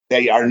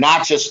They are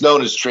not just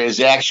known as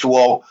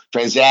transactional,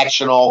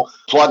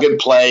 plug and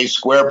play,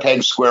 square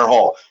peg, square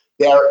hole.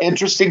 They are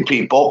interesting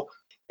people.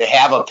 They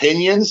have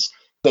opinions.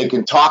 They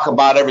can talk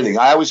about everything.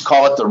 I always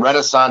call it the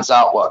Renaissance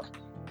outlook.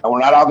 And we're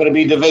not all going to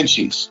be Da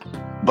Vinci's.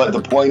 But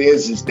the point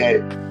is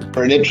that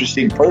you're an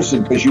interesting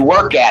person because you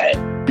work at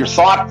it. You're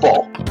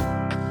thoughtful.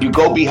 You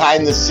go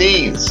behind the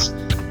scenes.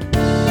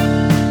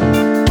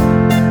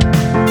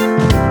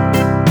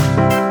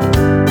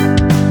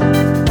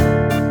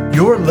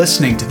 You're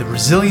listening to the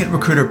Resilient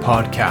Recruiter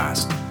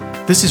Podcast.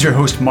 This is your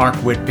host, Mark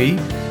Whitby,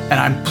 and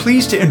I'm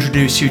pleased to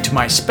introduce you to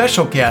my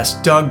special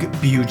guest, Doug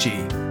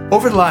Bugie.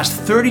 Over the last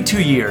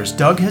 32 years,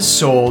 Doug has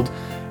sold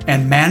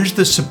and managed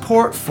the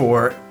support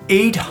for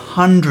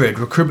 800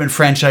 recruitment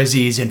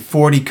franchisees in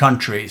 40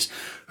 countries,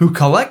 who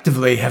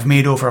collectively have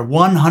made over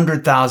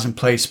 100,000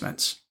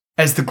 placements.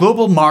 As the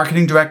global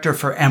marketing director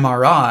for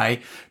MRI,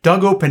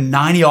 Doug opened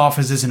 90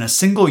 offices in a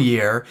single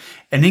year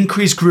and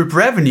increased group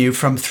revenue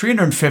from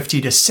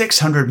 $350 to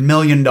 $600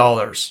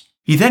 million.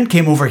 He then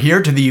came over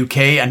here to the UK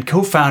and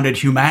co-founded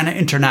Humana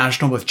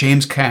International with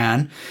James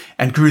Caan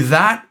and grew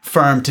that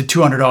firm to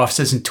 200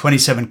 offices in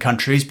 27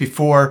 countries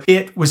before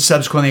it was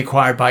subsequently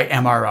acquired by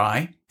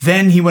MRI.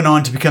 Then he went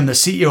on to become the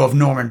CEO of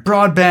Norman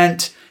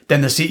Broadbent,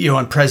 then the CEO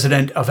and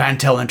president of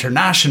Antel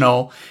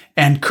International,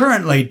 and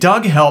currently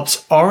Doug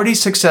helps already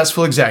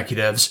successful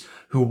executives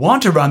who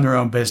want to run their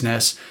own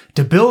business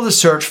to build a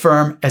search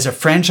firm as a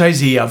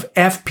franchisee of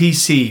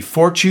FPC,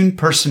 Fortune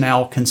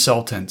Personnel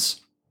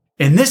Consultants.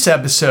 In this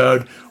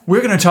episode,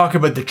 we're going to talk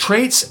about the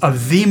traits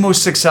of the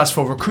most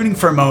successful recruiting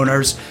firm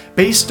owners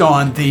based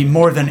on the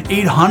more than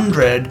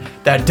 800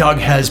 that Doug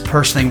has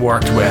personally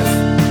worked with.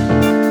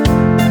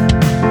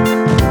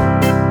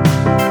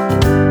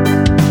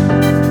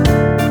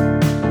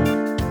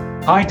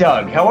 Hi,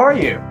 Doug. How are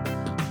you?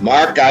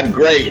 Mark, I'm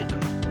great.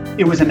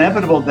 It was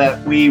inevitable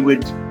that we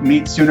would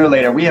meet sooner or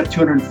later. We have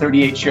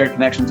 238 shared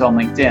connections on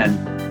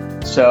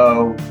LinkedIn,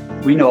 so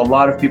we know a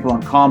lot of people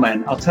in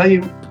common. I'll tell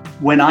you,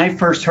 when I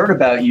first heard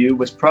about you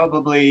was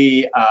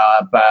probably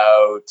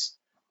about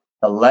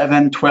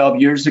 11, 12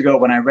 years ago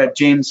when I read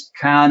James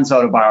Caan's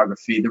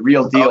autobiography, The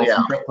Real Deal,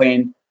 From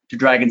Brooklyn to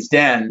Dragon's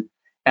Den.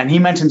 And he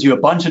mentions you a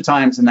bunch of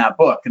times in that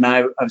book. And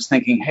I was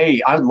thinking,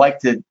 hey, I would like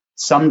to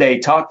someday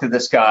talk to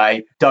this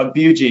guy, Doug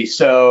Bugie.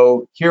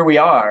 So here we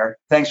are.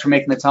 Thanks for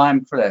making the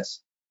time for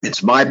this.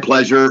 It's my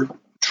pleasure,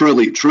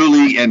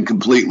 truly and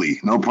completely.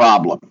 No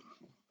problem.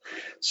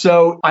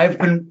 So I've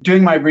been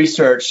doing my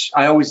research.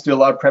 I always do a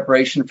lot of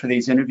preparation for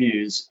these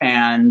interviews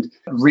and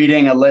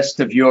reading a list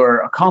of your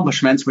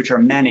accomplishments, which are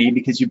many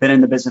because you've been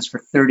in the business for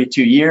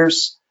 32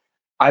 years.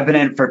 I've been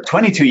in it for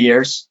 22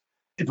 years.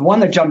 The one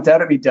that jumped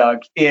out at me,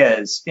 Doug,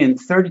 is in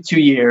 32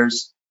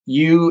 years,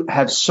 you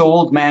have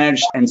sold,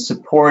 managed, and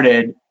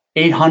supported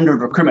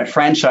 800 recruitment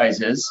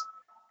franchises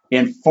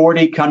in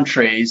 40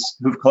 countries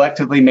who've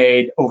collectively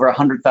made over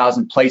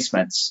 100,000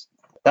 placements.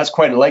 That's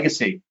quite a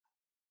legacy.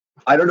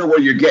 I don't know where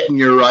you're getting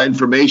your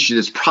information.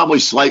 It's probably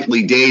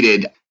slightly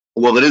dated.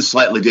 Well, it is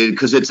slightly dated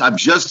because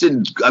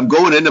I'm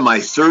going into my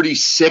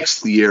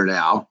 36th year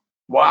now.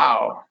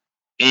 Wow.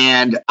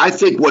 And I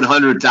think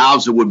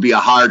 100,000 would be a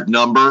hard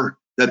number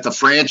that the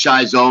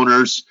franchise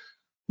owners,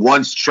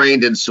 once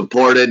trained and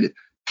supported,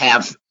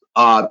 have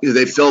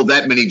they filled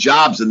that many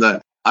jobs.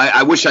 And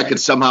I wish I could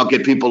somehow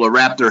get people to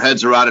wrap their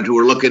heads around it who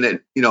are looking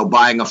at,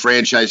 buying a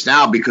franchise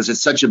now because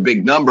it's such a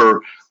big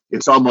number.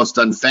 It's almost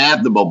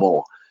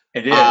unfathomable.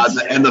 It is.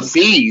 And the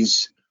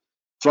fees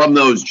from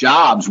those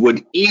jobs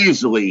would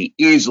easily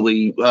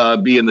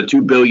be in the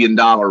 $2 billion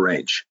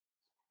range.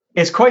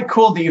 It's quite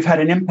cool that you've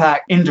had an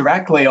impact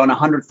indirectly on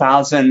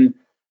 100,000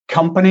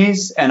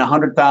 companies and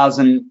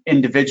 100,000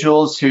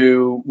 individuals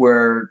who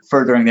were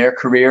furthering their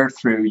career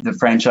through the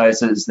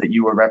franchises that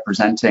you were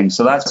representing.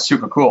 So that's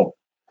super cool.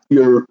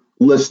 Your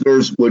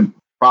listeners would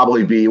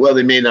probably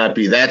they may not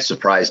be that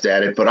surprised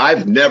at it, but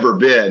I've never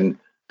been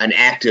an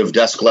active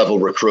desk level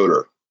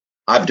recruiter.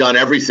 I've done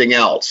everything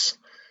else,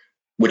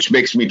 which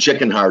makes me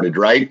chicken-hearted,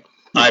 right?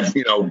 I've,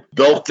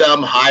 built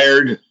them,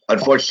 hired,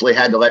 unfortunately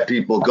had to let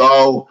people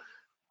go.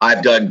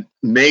 I've done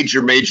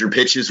major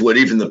pitches when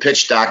even the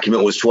pitch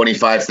document was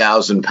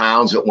 25,000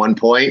 pounds at one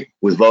point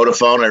with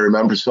Vodafone, I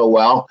remember so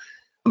well.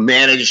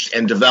 Managed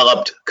and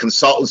developed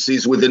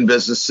consultancies within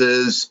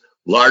businesses,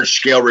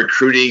 large-scale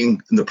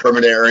recruiting in the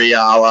permanent area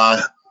a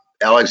la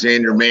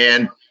Alexander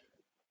Mann.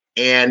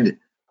 And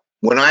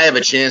when I have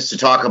a chance to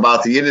talk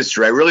about the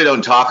industry, I really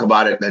don't talk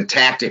about it in a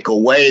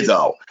tactical way,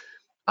 though.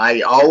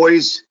 I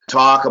always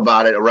talk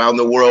about it around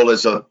the world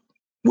as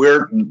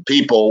we're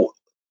people.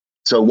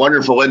 It's a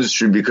wonderful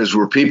industry because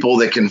we're people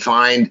that can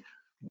find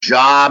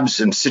jobs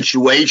and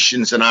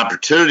situations and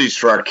opportunities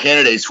for our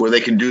candidates where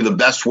they can do the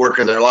best work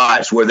of their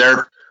lives, where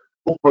their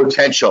full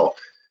potential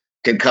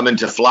can come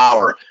into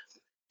flower.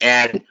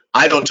 And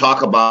I don't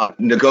talk about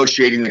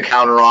negotiating the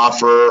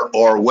counteroffer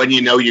or when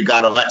you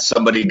got to let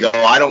somebody go.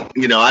 I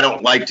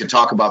don't like to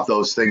talk about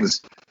those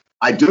things.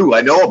 I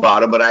know about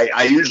them, but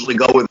I usually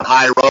go with the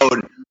high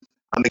road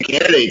on the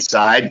candidate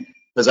side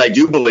because I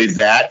do believe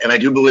that, and I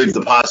do believe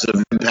the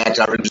positive impact impact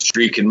our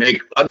industry can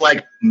make.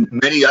 Unlike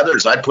many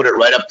others, I'd put it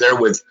right up there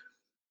with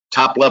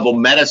top-level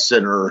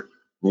medicine or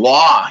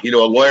law. A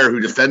lawyer who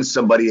defends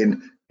somebody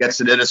and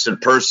gets an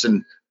innocent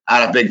person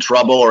out of big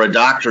trouble, or a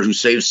doctor who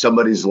saves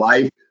somebody's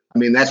life.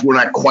 We're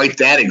not quite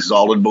that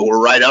exalted, but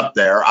we're right up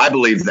there. I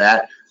believe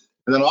that.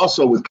 And then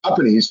also with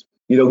companies,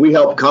 we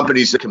help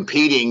companies that are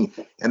competing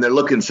and they're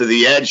looking for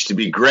the edge to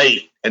be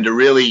great and to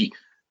really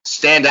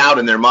stand out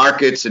in their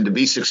markets and to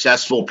be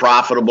successful,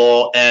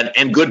 profitable,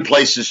 and good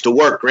places to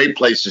work, great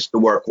places to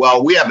work.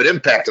 Well, we have an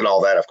impact on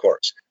all that, of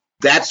course.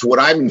 That's what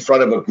I'm in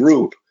front of a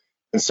group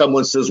and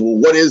someone says, well,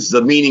 what is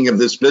the meaning of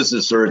this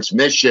business or its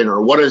mission, or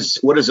what is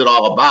it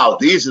all about?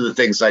 These are the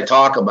things I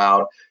talk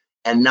about,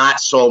 and not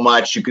so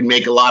much you can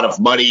make a lot of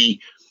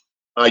money.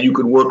 You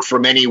can work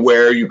from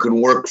anywhere. You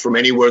can work from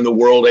anywhere in the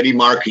world, any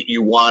market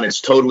you want.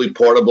 It's totally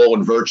portable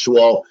and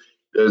virtual.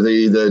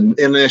 The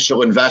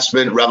initial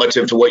investment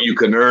relative to what you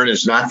can earn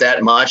is not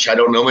that much. I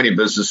don't know many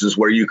businesses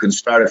where you can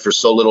start it for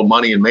so little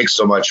money and make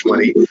so much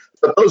money.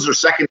 But those are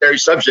secondary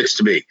subjects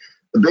to me.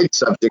 The big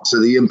subjects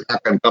are the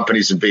impact on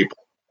companies and people.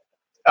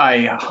 I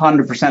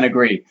 100%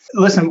 agree.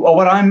 Listen,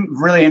 what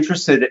I'm really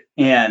interested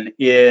in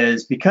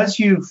is, because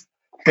you've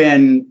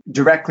been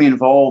directly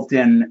involved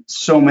in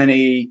so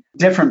many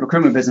different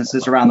recruitment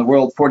businesses around the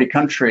world, 40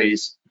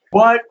 countries,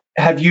 what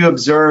have you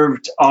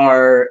observed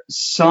are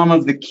some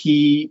of the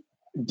key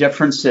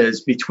differences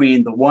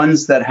between the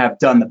ones that have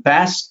done the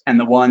best and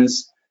the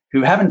ones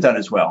who haven't done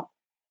as well?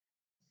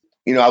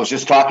 I was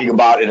just talking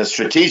about, in a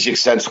strategic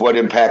sense, what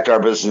impact our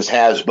business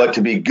has, but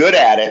to be good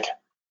at it,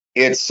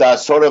 it's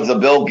sort of the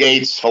Bill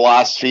Gates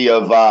philosophy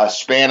of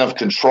span of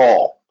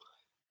control.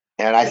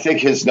 And I think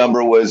his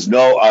number was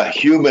a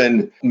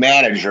human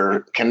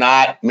manager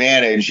cannot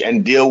manage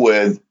and deal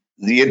with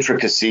the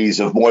intricacies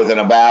of more than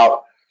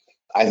about,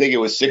 I think it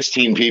was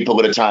 16 people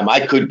at a time. I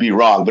could be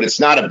wrong, but it's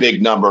not a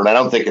big number. And I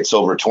don't think it's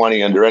over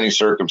 20 under any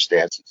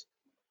circumstances.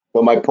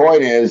 But my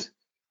point is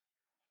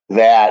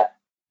that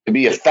to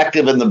be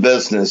effective in the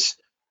business,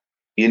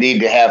 you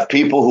need to have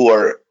people who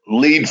are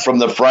lead from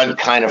the front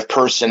kind of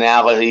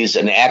personalities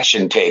and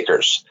action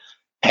takers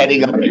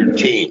heading up your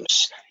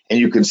teams. And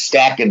you can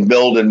stack and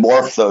build and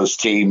morph those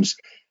teams,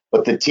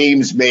 but the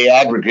teams may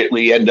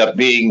aggregately end up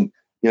being,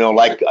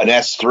 like an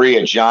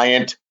S3, a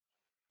giant,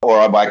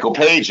 or a Michael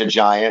Page, a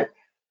giant,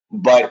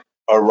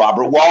 or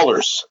Robert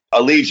Walters,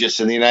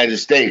 Allegis in the United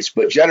States.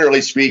 But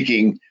generally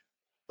speaking,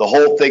 the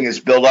whole thing is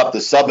built up. The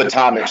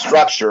subatomic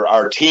structure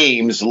are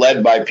teams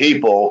led by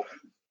people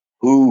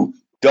who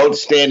don't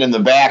stand in the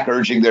back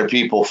urging their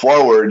people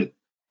forward.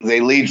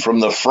 They lead from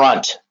the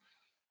front.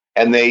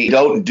 And they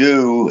don't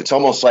it's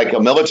almost like a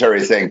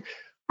military thing.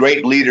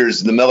 Great leaders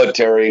in the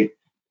military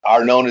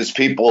are known as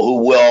people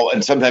who will,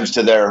 and sometimes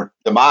to their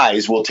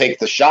demise, will take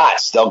the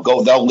shots.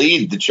 They'll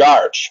lead the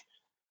charge.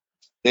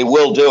 They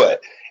will do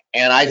it.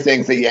 And I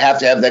think that you have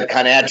to have that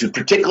kind of attitude,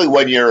 particularly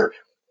when you're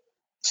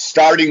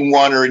starting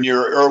one or in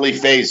your early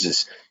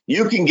phases.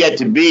 You can get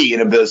to be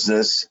in a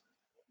business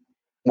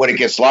when it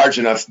gets large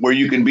enough where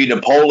you can be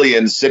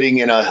Napoleon sitting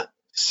in a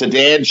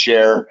sedan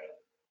chair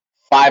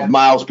 5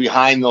 miles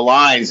behind the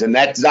lines. And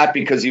that's not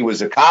because he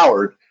was a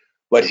coward,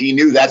 but he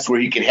knew that's where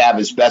he could have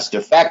his best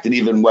effect. And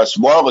even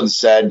Westmoreland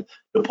said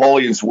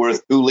Napoleon's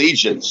worth 2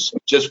 legions,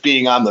 just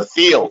being on the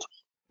field,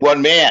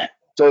 one man.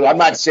 So I'm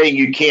not saying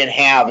you can't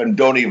have and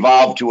don't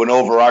evolve to an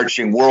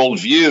overarching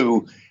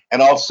worldview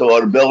and also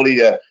an ability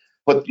to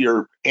put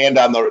your hand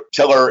on the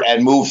tiller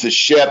and move the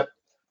ship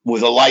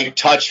with a light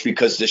touch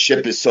because the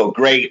ship is so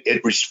great,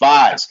 it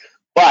responds.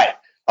 But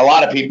a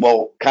lot of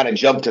people kind of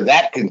jump to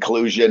that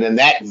conclusion and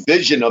that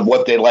vision of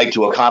what they'd like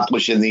to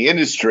accomplish in the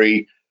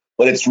industry.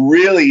 But it's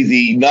really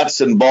the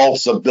nuts and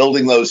bolts of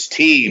building those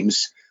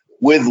teams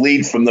with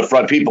lead from the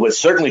front people. It's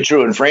certainly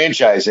true in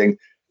franchising.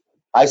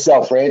 I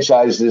sell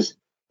franchises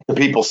to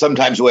people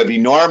sometimes who have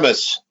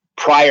enormous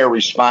prior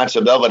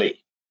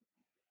responsibility.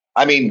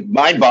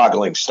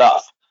 Mind-boggling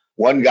stuff.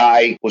 One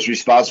guy was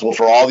responsible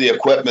for all the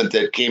equipment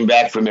that came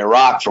back from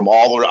Iraq, from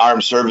all the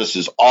armed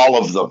services, all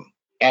of them.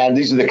 And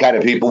these are the kind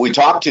of people we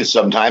talk to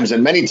sometimes,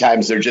 and many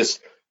times they're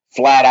just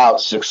flat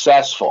out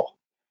successful.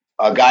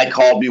 A guy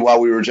called me while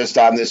we were just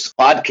on this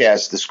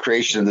podcast, this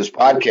creation of this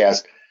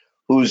podcast,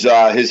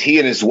 he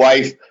and his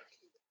wife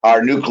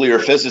are nuclear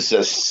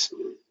physicists.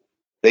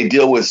 They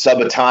deal with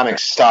subatomic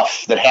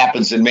stuff that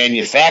happens in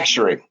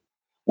manufacturing,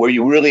 where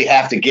you really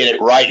have to get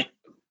it right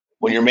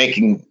when you're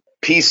making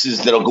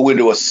pieces that'll go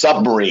into a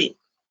submarine,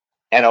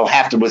 and it'll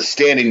have to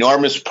withstand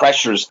enormous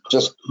pressures,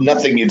 just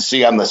nothing you'd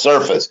see on the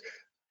surface.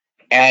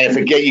 And if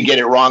you get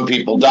it wrong,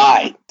 people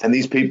die. And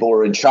these people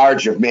are in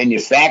charge of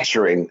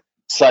manufacturing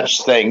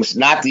such things,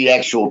 not the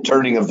actual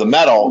turning of the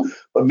metal,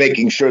 but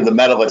making sure the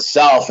metal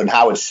itself and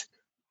how it's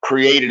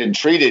created and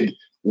treated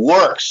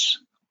works.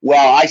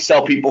 Well, I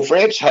sell people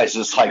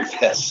franchises like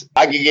this.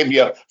 I can give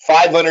you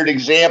 500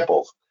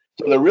 examples.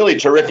 So they're really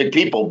terrific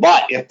people.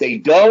 But if they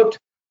don't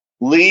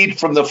lead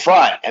from the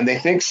front and they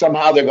think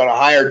somehow they're going to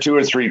hire 2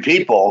 or 3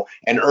 people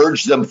and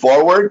urge them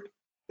forward,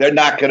 they're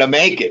not going to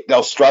make it.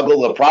 They'll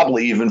struggle. They'll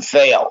probably even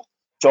fail.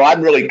 So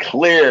I'm really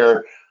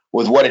clear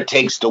with what it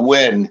takes to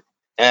win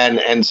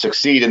and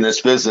succeed in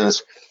this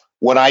business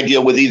when I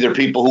deal with either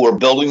people who are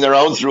building their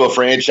own through a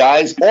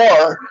franchise,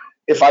 or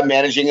if I'm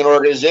managing an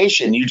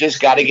organization. You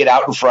just got to get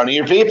out in front of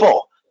your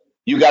people.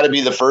 You got to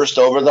be the first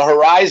over the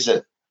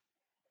horizon.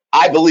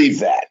 I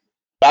believe that.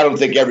 I don't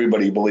think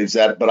everybody believes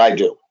that, but I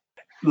do.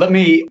 Let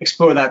me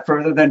explore that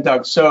further then,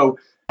 Doug. So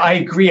I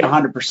agree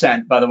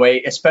 100%, by the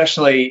way,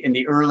 especially in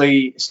the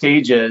early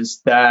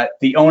stages, that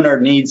the owner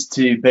needs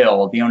to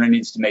build, the owner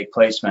needs to make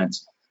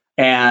placements.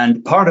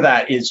 And part of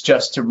that is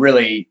just to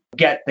really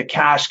get the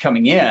cash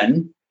coming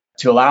in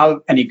to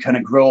allow any kind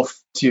of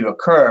growth to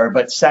occur.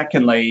 But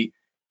secondly,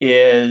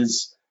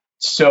 is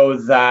so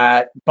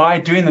that by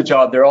doing the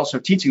job, they're also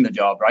teaching the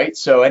job, right?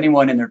 So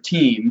anyone in their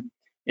team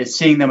is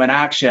seeing them in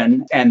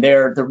action and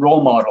they're the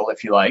role model,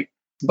 if you like.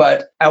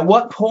 But at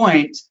what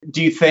point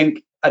do you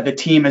think the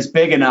team is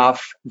big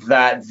enough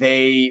that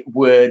they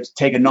would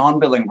take a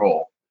non-billing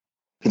role?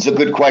 It's a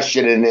good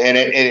question, and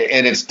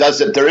it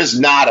doesn't. There is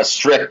not a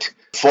strict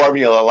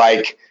formula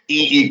like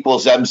E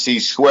equals MC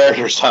squared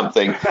or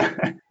something,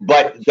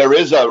 but there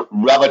is a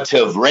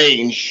relative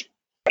range.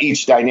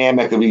 Each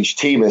dynamic of each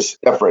team is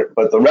different,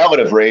 but the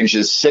relative range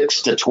is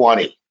 6 to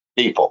 20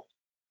 people.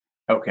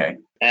 Okay.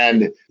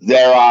 And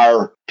there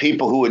are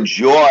people who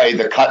enjoy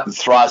the cut and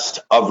thrust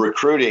of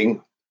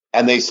recruiting,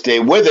 and they stay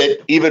with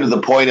it, even to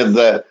the point of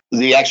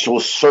the actual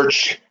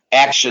search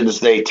actions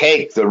they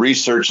take, the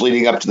research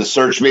leading up to the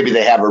search. Maybe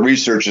they have a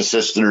research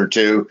assistant or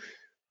two,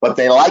 but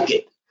they like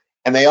it.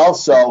 And they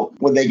also,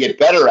 when they get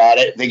better at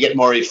it, they get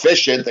more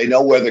efficient. They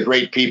know where the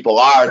great people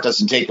are. It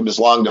doesn't take them as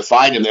long to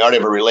find them. They already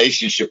have a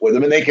relationship with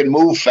them, and they can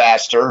move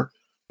faster,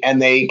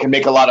 and they can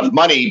make a lot of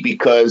money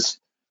because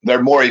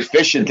they're more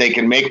efficient. They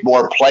can make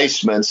more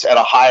placements at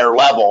a higher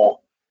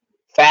level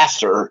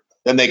faster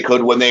than they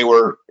could when they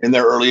were in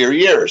their earlier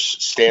years.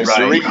 Stands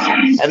to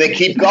reason. And they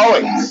keep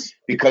going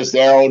because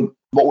their own,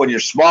 but when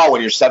you're small,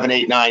 when you're 7,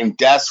 8, 9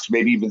 desks,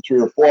 maybe even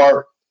 3 or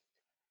 4,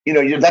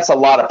 that's a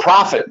lot of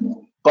profit.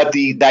 But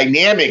the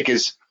dynamic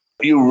is,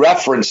 you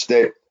referenced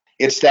it,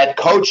 it's that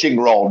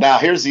coaching role. Now,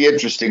 here's the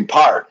interesting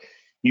part.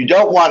 You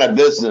don't want a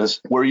business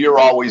where you're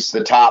always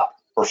the top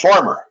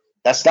performer.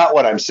 That's not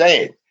what I'm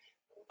saying.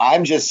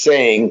 I'm just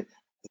saying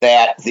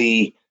that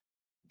the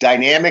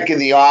dynamic in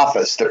the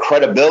office, the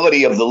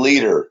credibility of the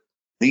leader,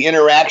 the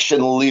interaction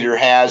the leader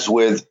has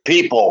with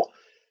people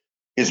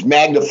is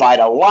magnified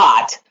a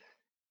lot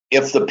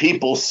if the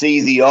people see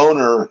the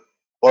owner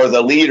or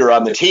the leader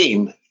on the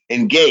team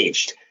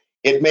engaged.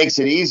 It makes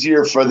it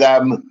easier for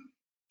them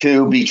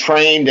to be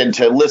trained and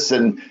to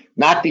listen,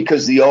 not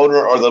because the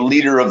owner or the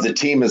leader of the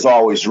team is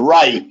always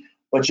right,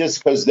 but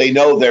just because they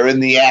know they're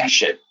in the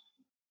action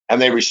and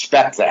they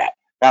respect that.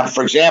 Now,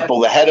 for example,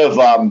 the head of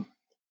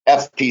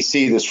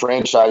FPC, this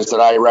franchise that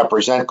I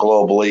represent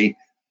globally,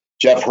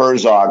 Jeff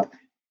Herzog,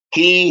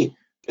 he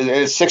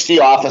has 60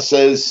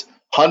 offices,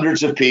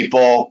 hundreds of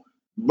people,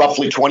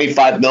 roughly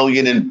 25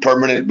 million in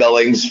permanent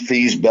billings,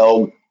 fees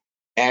billed,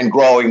 and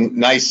growing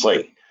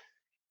nicely.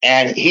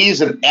 And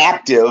he's an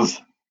active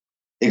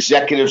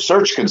executive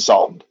search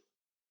consultant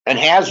and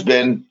has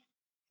been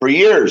for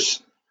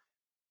years.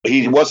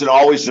 He wasn't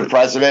always the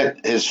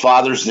president. His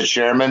father's the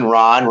chairman,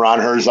 Ron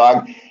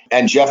Herzog.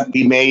 And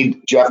he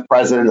made Jeff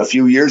president a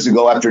few years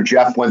ago after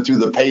Jeff went through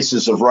the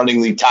paces of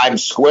running the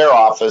Times Square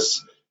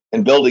office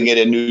and building it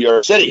in New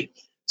York City.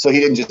 So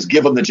he didn't just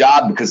give him the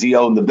job because he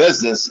owned the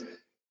business.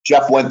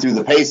 Jeff went through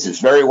the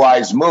paces. Very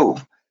wise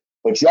move.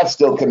 But Jeff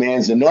still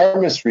commands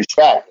enormous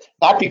respect,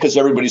 not because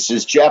everybody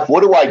says, Jeff,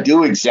 what do I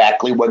do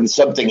exactly when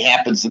something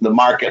happens in the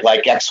market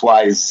like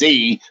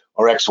XYZ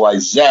or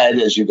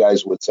XYZ, as you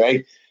guys would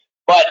say,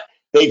 but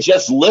they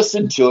just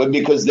listen to him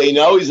because they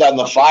know he's on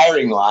the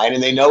firing line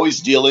and they know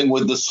he's dealing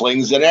with the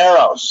slings and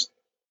arrows.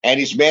 And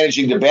he's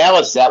managing to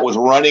balance that with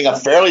running a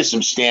fairly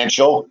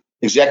substantial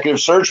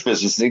executive search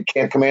business. He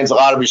commands a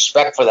lot of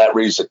respect for that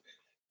reason.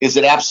 Is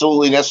it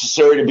absolutely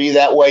necessary to be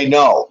that way?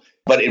 No.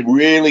 But it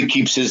really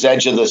keeps his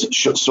edge of the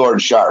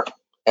sword sharp,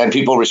 and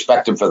people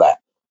respect him for that.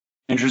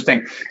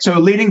 Interesting. So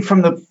leading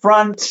from the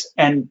front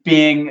and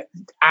being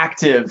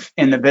active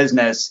in the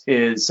business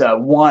is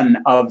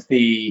one of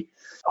the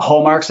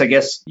hallmarks, I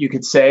guess you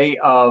could say,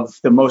 of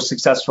the most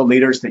successful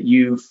leaders that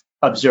you've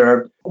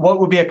observed. What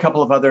would be a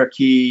couple of other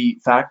key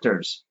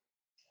factors?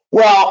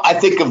 Well, I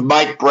think of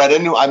Mike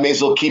Brennan. I may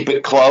as well keep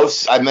it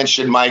close. I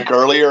mentioned Mike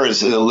earlier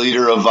as the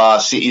leader of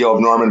CEO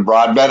of Norman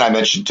Broadbent. I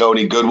mentioned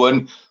Tony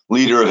Goodwin,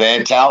 leader of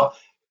Antal.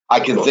 I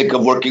can think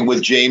of working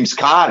with James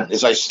Caan,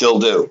 as I still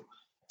do.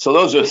 So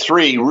those are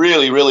 3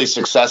 really, really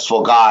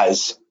successful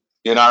guys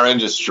in our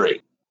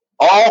industry.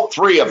 All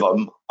 3 of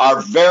them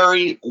are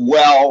very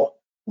well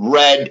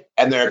read,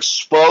 and they're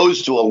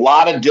exposed to a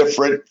lot of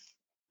different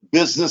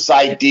business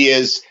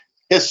ideas,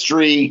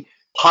 history,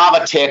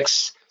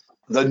 politics,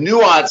 the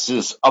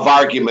nuances of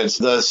arguments,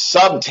 the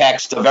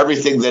subtext of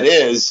everything that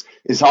is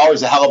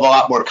always a hell of a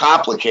lot more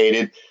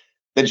complicated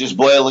than just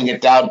boiling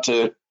it down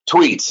to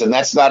tweets. And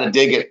that's not a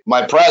dig at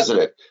my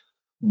president.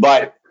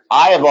 But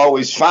I have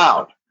always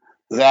found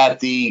that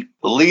the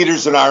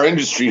leaders in our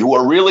industry who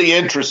are really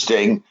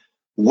interesting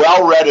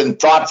well-read and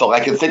thoughtful. I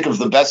can think of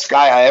the best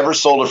guy I ever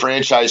sold a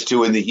franchise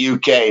to in the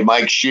UK,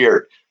 Mike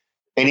Sheard.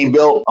 And he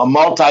built a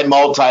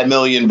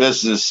multi-million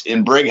business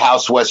in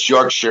Brighouse, West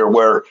Yorkshire,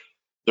 where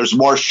there's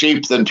more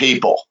sheep than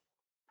people.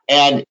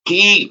 And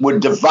he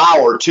would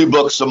devour 2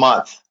 books a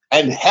month,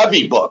 and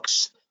heavy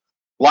books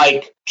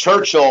like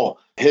Churchill,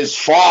 his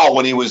fall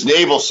when he was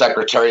naval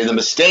secretary, and the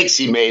mistakes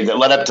he made that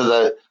led up to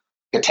the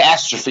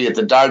catastrophe at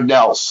the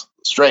Dardanelles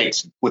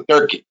Straits with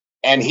Turkey.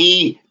 And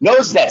he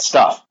knows that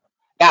stuff.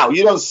 Now,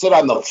 you don't sit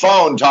on the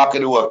phone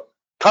talking to a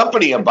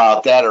company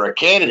about that or a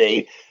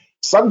candidate.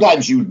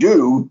 Sometimes you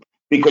do,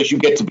 because you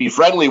get to be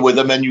friendly with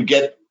them and you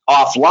get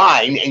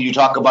offline and you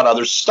talk about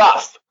other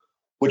stuff,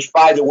 which,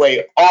 by the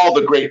way, all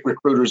the great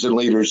recruiters and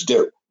leaders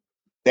do.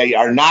 They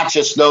are not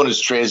just known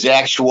as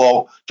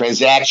transactional,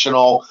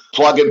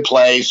 plug and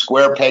play,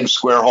 square peg,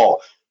 square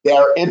hole. They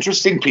are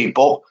interesting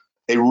people.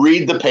 They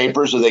read the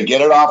papers or they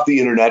get it off the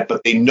internet,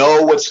 but they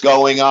know what's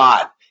going on.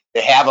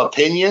 They have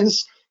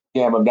opinions,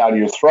 jam them down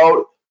your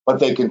throat, but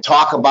they can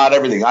talk about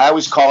everything. I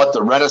always call it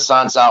the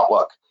Renaissance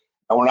outlook.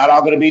 And we're not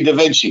all going to be Da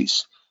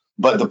Vinci's.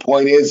 But the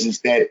point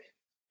is that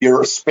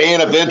your span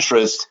of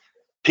interest,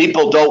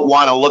 people don't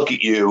want to look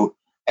at you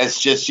as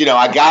just,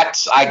 I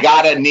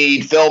got a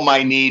need, fill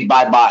my need,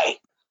 bye-bye.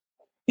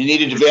 You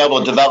needed to be able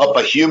to develop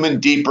a human,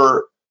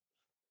 deeper,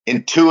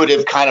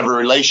 intuitive kind of a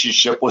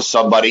relationship with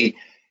somebody.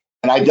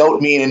 And I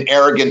don't mean an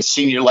arrogant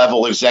senior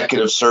level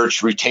executive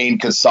search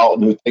retained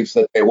consultant who thinks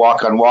that they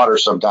walk on water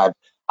sometimes.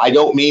 I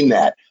don't mean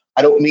that.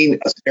 I don't mean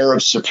an air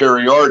of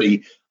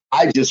superiority.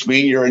 I just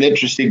mean you're an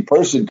interesting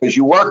person because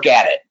you work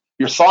at it.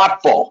 You're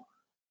thoughtful.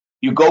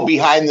 You go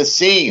behind the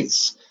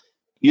scenes.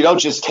 You don't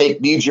just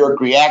take knee-jerk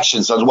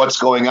reactions on what's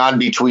going on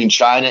between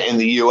China and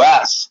the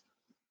U.S.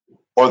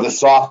 or the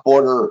soft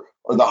border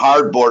or the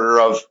hard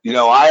border of,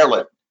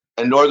 Ireland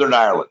and Northern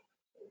Ireland.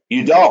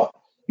 You don't.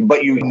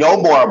 But you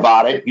know more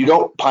about it. You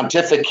don't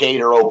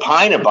pontificate or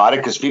opine about it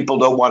because people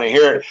don't want to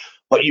hear it.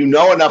 But you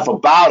know enough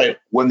about it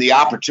when the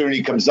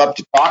opportunity comes up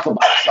to talk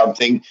about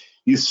something.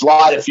 You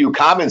slide a few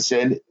comments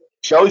in,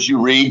 shows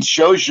you read,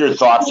 shows you're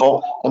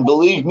thoughtful. And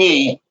believe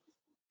me,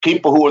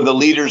 people who are the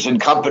leaders in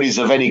companies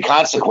of any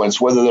consequence,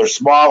 whether they're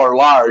small or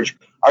large,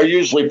 are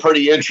usually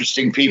pretty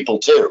interesting people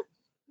too.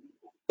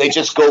 They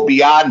just go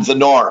beyond the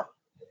norm.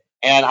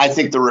 And I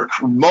think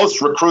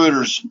most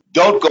recruiters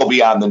don't go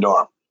beyond the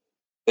norm.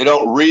 They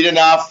don't read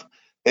enough.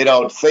 They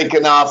don't think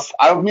enough.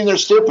 I don't mean they're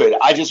stupid.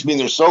 I just mean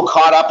they're so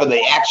caught up in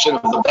the action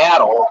of the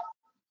battle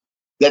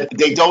that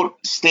they don't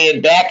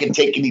stand back and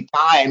take any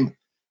time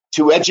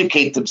to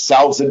educate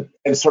themselves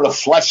and sort of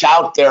flesh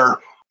out their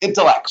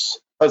intellects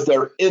because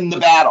they're in the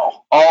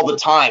battle all the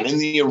time, in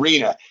the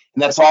arena.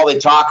 And that's all they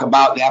talk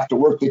about. And after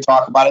work, they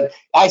talk about it.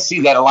 I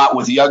see that a lot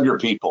with younger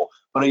people.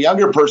 But a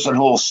younger person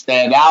who will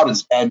stand out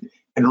and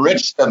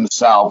enrich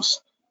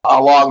themselves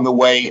along the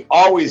way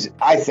always,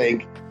 I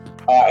think,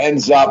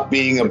 ends up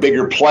being a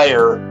bigger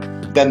player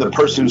than the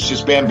person who's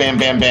just bam, bam,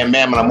 bam, bam,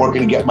 bam, and I'm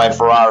working to get my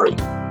Ferrari.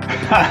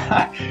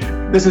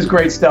 This is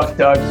great stuff,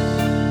 Doug.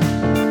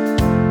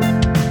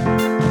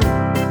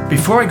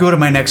 Before I go to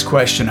my next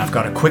question, I've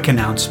got a quick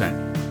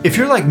announcement. If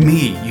you're like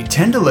me, you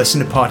tend to listen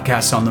to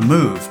podcasts on the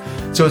move,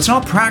 so it's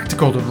not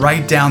practical to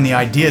write down the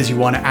ideas you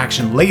want to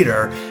action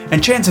later,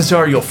 and chances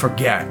are you'll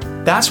forget.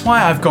 That's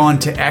why I've gone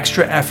to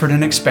extra effort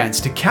and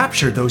expense to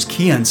capture those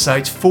key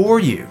insights for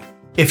you.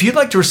 If you'd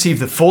like to receive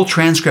the full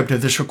transcript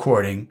of this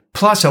recording,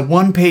 plus a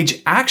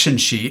one-page action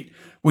sheet,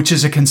 which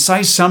is a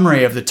concise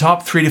summary of the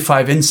top 3 to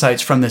 5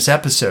 insights from this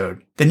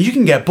episode, then you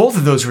can get both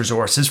of those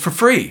resources for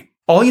free.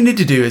 All you need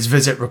to do is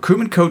visit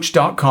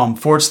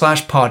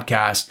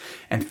recruitmentcoach.com/podcast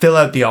and fill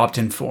out the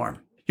opt-in form.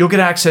 You'll get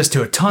access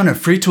to a ton of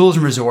free tools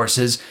and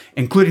resources,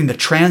 including the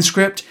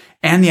transcript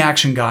and the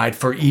action guide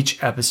for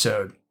each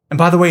episode. And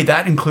by the way,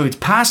 that includes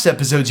past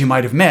episodes you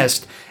might have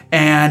missed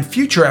and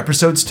future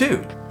episodes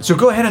too. So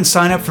go ahead and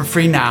sign up for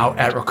free now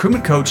at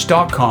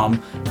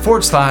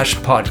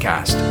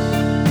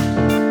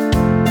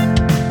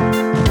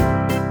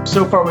recruitmentcoach.com/podcast.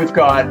 So far we've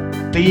got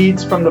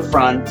leads from the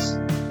front,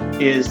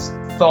 is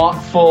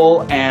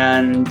thoughtful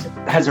and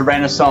has a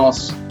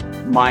Renaissance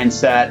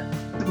mindset.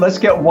 Let's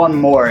get one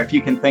more, if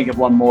you can think of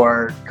one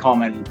more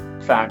common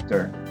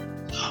factor.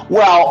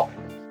 Well,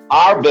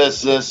 our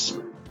business,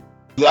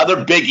 the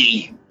other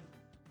biggie,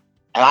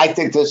 and I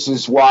think this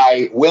is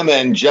why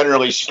women,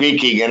 generally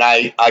speaking, and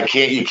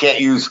you can't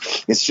use,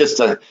 it's just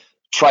a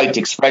trite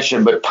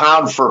expression, but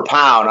pound for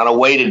pound on a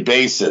weighted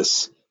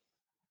basis,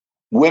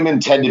 women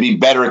tend to be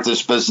better at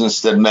this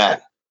business than men.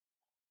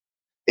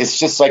 It's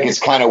just like, it's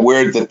kind of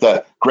weird that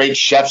the great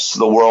chefs of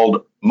the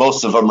world,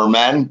 most of them are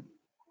men.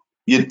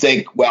 You'd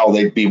think, well,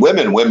 they'd be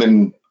women.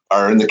 Women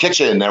are in the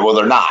kitchen. Well,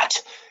 they're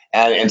not.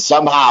 And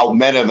somehow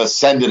men have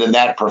ascended in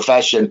that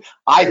profession.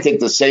 I think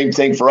the same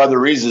thing for other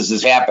reasons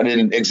has happened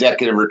in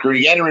executive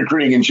recruiting and in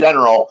recruiting in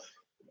general.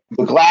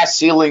 The glass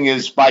ceiling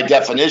is by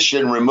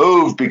definition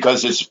removed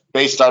because it's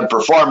based on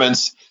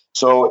performance.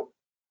 So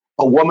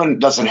a woman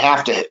doesn't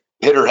have to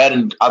hit her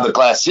head on the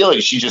glass ceiling.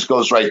 She just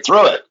goes right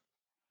through it.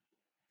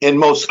 In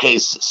most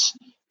cases,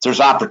 there's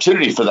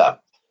opportunity for them.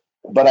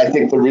 But I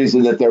think the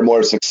reason that they're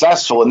more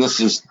successful, and this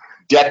is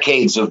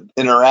decades of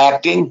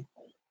interacting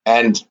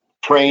and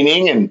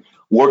training and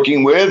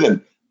working with,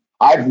 and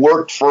I've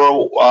worked for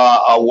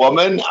a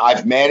woman,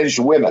 I've managed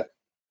women.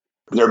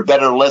 They're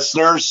better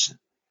listeners.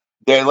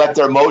 They let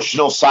their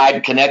emotional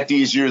side connect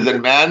easier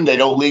than men. They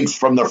don't lead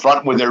from the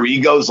front with their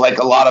egos like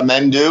a lot of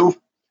men do.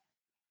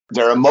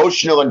 Their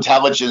emotional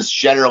intelligence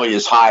generally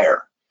is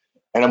higher.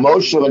 And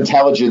emotional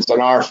intelligence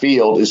in our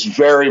field is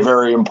very,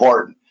 very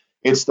important.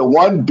 It's the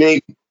one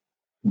big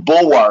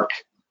bulwark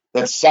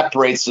that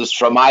separates us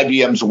from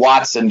IBM's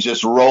Watson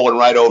just rolling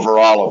right over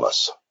all of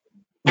us.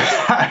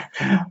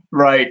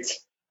 Right.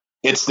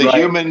 It's the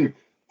human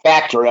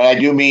factor, and I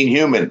do mean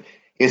human.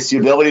 It's the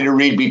ability to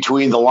read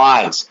between the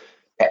lines,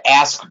 to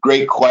ask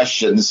great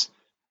questions,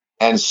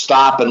 and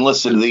stop and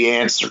listen to the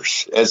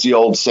answers. As the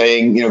old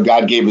saying,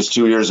 God gave us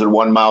 2 ears and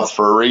one mouth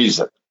for a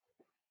reason.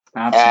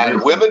 Absolutely.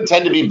 And women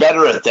tend to be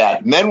better at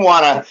that. Men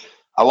want to,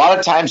 a lot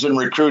of times in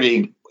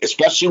recruiting,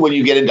 especially when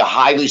you get into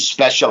highly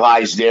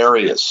specialized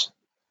areas,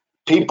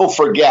 people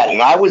forget.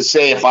 And I would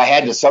say if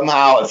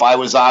I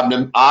was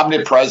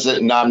omnipresent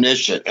and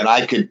omniscient, and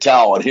I could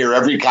tell and hear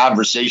every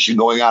conversation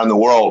going on in the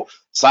world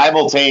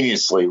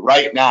simultaneously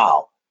right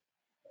now,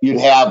 you'd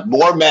have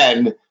more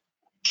men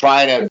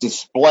trying to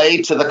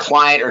display to the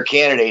client or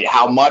candidate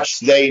how much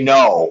they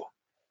know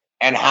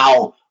and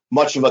how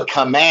much of a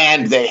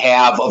command they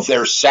have of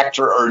their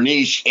sector or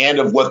niche and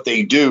of what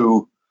they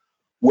do,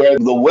 where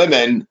the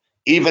women,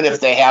 even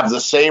if they have the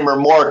same or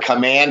more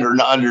command or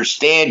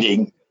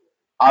understanding,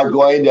 are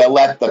going to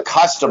let the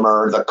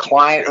customer, the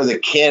client, or the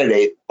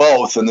candidate,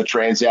 both in the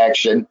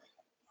transaction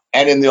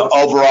and in the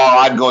overall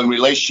ongoing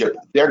relationship,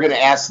 they're going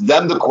to ask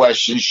them the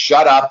questions,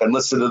 shut up and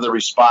listen to the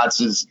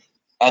responses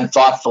and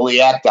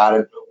thoughtfully act on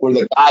it, where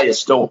the guy is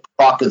still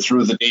talking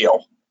through the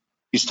deal.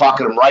 He's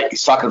talking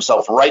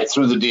himself right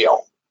through the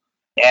deal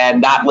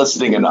and not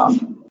listening enough.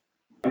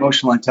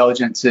 Emotional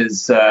intelligence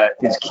is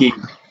key.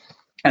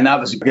 And that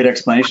was a good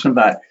explanation of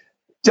that.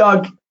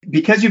 Doug,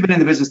 because you've been in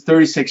the business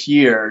 36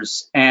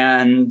 years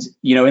and,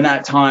 in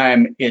that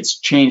time, it's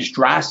changed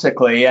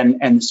drastically and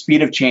the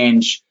speed of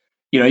change,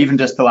 even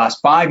just the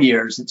last 5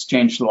 years, it's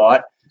changed a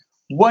lot.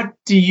 What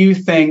do you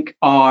think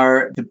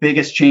are the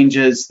biggest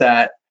changes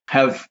that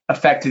have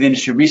affected the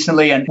industry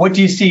recently? And what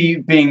do you see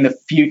being the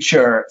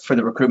future for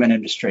the recruitment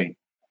industry?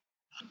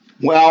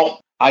 Well,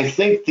 I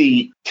think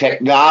the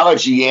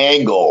technology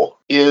angle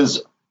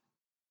is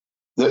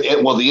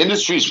the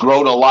industry's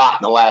grown a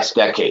lot in the last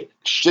decade.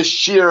 Just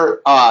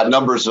sheer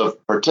numbers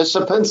of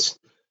participants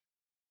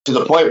to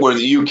the point where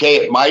the UK,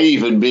 it might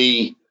even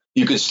be,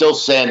 you could still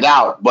stand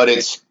out, but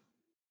it's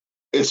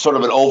sort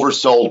of an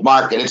oversold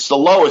market. It's the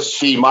lowest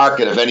fee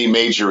market of any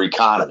major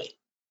economy.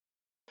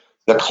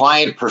 The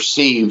client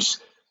perceives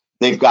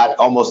they've got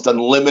almost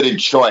unlimited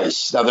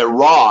choice. Now, they're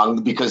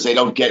wrong because they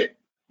don't get,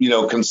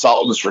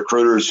 consultants,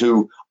 recruiters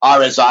who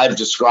are, as I've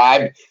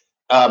described,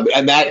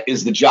 and that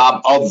is the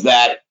job of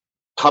that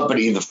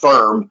company, the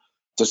firm,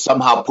 to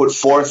somehow put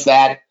forth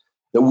that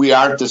we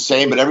aren't the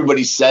same, but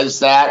everybody says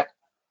that.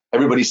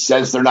 Everybody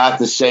says they're not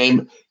the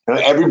same.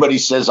 Everybody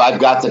says, I've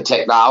got the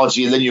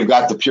technology, and then you've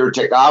got the pure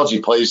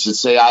technology places that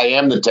say, I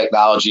am the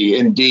technology,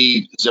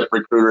 Indeed,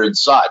 ZipRecruiter, and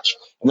such.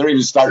 And they're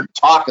even starting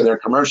talking their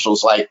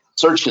commercials like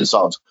search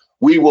consultants.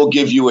 We will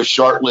give you a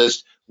short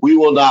list. We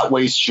will not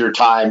waste your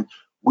time.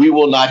 We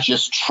will not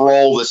just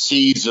troll the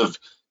seas of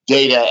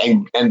data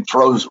and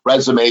throw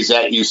resumes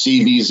at you,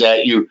 CVs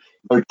at you.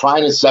 They're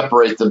trying to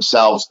separate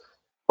themselves.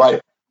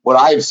 But what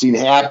I've seen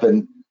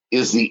happen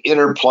is the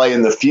interplay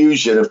and the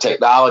fusion of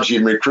technology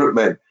and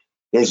recruitment.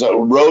 There's a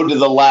road to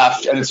the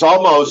left, and it's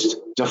almost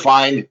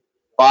defined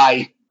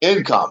by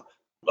income.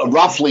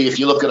 Roughly, if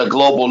you look at a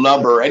global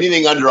number,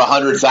 anything under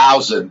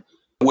 100,000,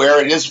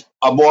 where it is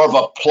more of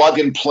a plug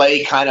and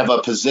play kind of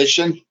a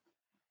position,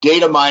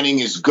 data mining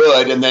is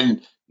good. And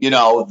then,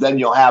 then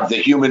you'll have the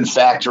human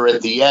factor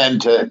at the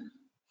end to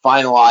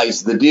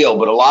finalize the deal.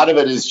 But a lot of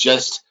it is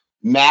just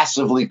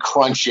massively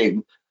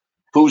crunching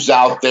who's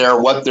out there,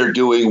 what they're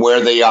doing,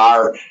 where they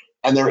are.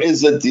 And there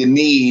isn't the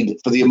need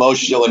for the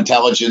emotional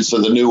intelligence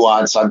or the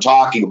nuance I'm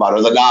talking about,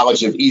 or the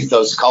knowledge of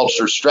ethos,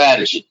 culture,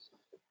 strategy.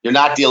 You're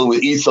not dealing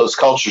with ethos,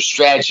 culture,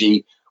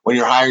 strategy when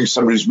you're hiring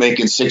somebody who's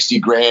making 60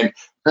 grand,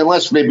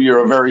 unless maybe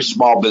you're a very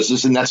small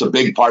business, and that's a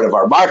big part of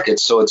our market.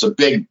 So it's a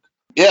big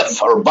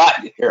if or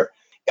but here.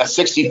 A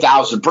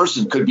 60,000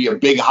 person could be a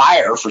big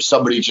hire for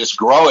somebody just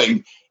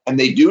growing, and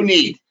they do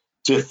need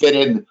to fit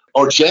in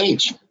or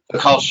change the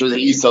culture, the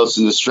ethos,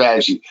 and the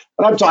strategy.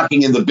 But I'm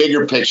talking in the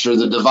bigger picture,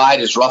 the divide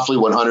is roughly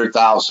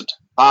 100,000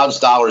 pounds,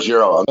 dollars,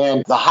 euro.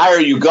 And the higher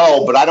you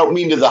go, but I don't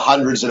mean to the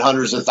hundreds and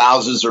hundreds of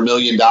thousands or $1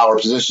 million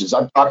positions.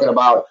 I'm talking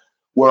about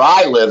where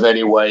I live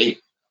anyway,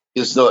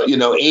 is the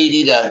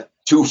 80 to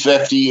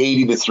 250,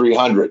 80 to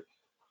 300.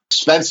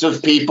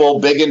 Expensive people,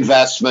 big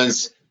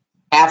investments,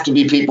 have to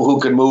be people who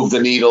can move the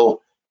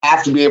needle,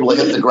 have to be able to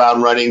hit the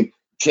ground running,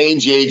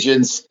 change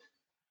agents,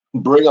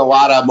 bring a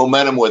lot of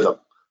momentum with them.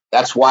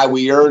 That's why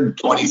we earn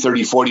 20,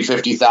 30, 40,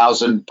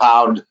 50,000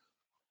 pound,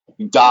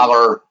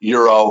 dollar,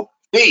 euro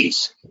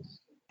fees.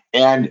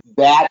 And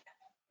that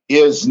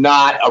is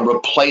not a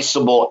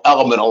replaceable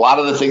element. A lot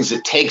of the things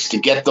it takes to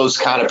get those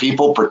kind of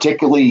people,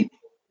 particularly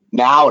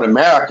now in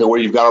America where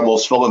you've got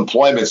almost full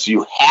employment, so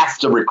you have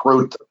to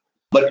recruit them.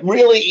 But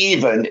really,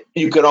 even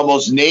you can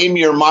almost name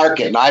your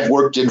market, and I've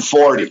worked in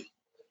 40,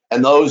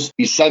 and those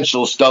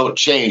essentials don't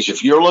change.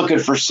 If you're looking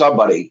for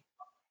somebody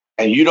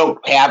and you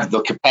don't have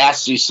the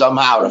capacity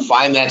somehow to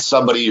find that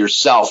somebody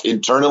yourself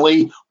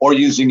internally, or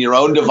using your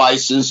own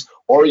devices,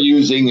 or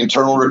using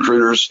internal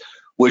recruiters,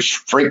 which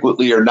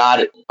frequently are not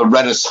a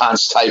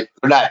Renaissance type,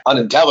 they're not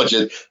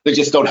unintelligent, they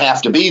just don't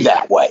have to be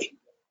that way.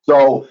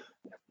 So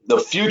the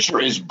future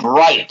is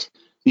bright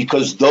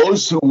because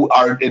those who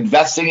are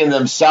investing in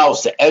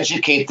themselves to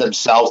educate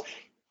themselves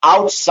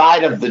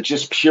outside of the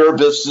just pure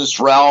business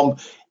realm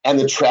and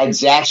the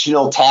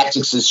transactional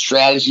tactics and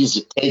strategies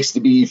it takes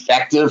to be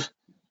effective,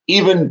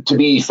 even to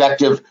be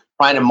effective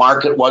trying to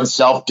market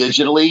oneself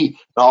digitally and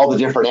all the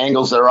different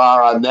angles there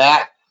are on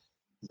that,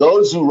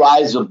 those who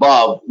rise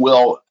above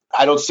will,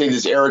 I don't say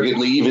this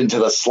arrogantly even to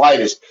the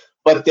slightest,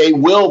 but they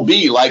will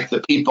be like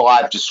the people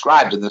I've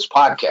described in this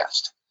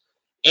podcast.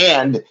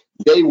 And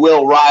they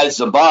will rise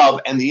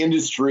above, and the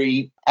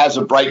industry has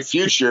a bright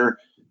future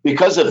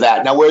because of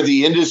that. Now, where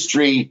the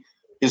industry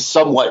is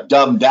somewhat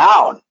dumbed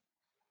down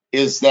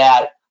is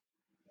that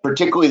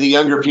particularly the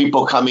younger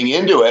people coming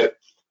into it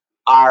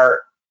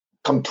are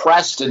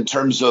compressed in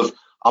terms of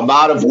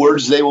amount of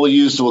words they will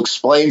use to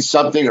explain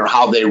something, or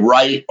how they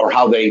write, or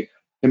how they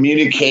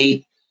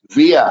communicate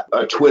via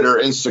Twitter,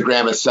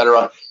 Instagram,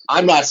 etc.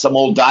 I'm not some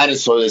old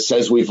dinosaur that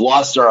says we've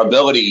lost our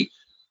ability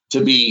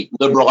to be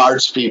liberal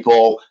arts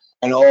people.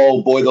 And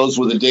oh boy, those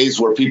were the days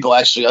where people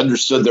actually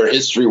understood their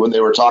history when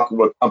they were talking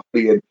about a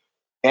company. And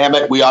damn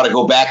it, we ought to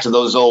go back to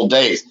those old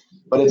days.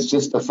 But it's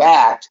just the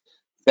fact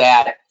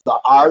that the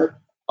art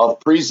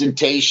of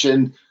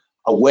presentation,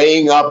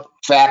 weighing up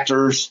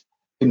factors,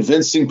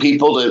 convincing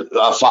people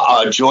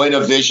to join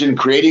a vision,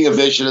 creating a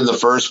vision in the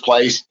first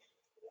place,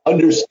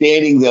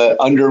 understanding the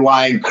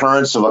underlying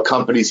currents of a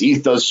company's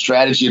ethos,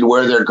 strategy, and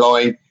where they're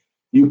going,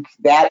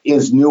 that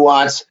is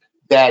nuance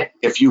that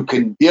if you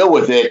can deal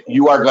with it,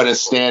 you are going to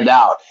stand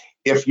out.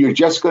 If you're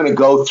just going to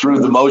go through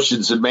the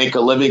motions and make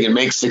a living and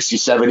make 60,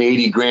 70,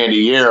 80 grand a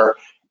year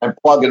and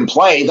plug and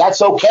play,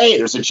 that's okay.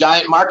 There's a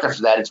giant market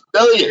for that. It's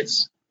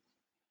billions.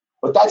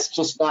 But that's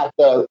just not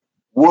the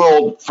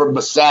world from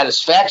a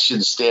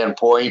satisfaction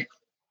standpoint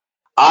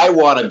I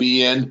want to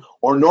be in,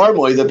 or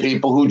normally the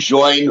people who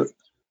join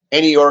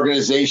any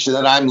organization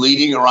that I'm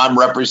leading or I'm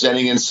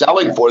representing and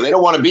selling for. They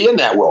don't want to be in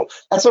that world.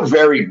 That's a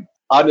very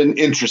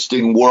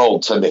uninteresting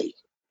world to me.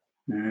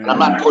 And I'm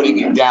not putting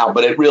it down,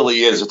 but it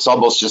really is. It's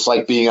almost just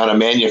like being on a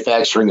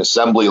manufacturing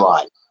assembly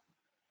line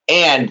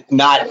and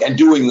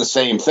doing the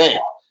same thing.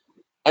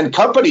 And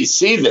companies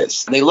see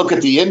this. They look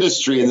at the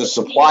industry and the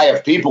supply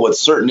of people with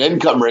certain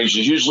income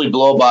ranges, usually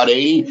below about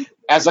 80,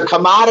 as a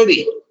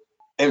commodity.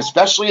 And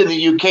especially in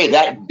the UK,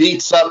 that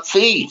beats up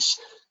fees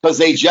because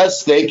they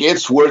just think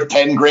it's worth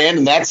 10 grand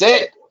and that's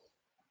it.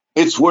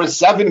 It's worth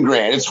 7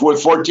 grand. It's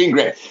worth 14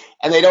 grand.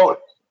 And they don't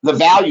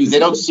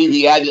see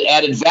the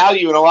added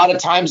value. And a lot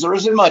of times there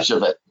isn't much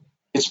of it.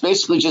 It's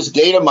basically just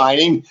data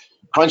mining,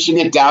 crunching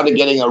it down to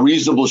getting a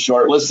reasonable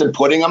short list and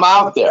putting them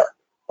out there.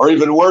 Or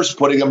even worse,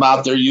 putting them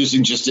out there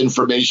using just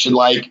information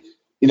like,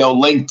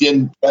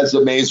 LinkedIn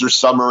resumes or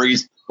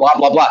summaries, blah,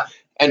 blah, blah.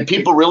 And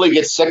people really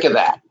get sick of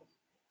that.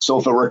 So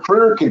if a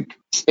recruiter can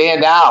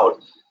stand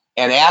out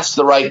and ask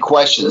the right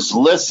questions,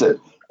 listen,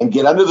 and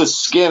get under the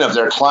skin of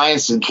their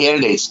clients and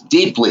candidates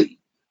deeply,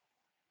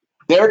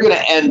 they're going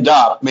to end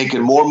up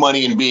making more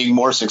money and being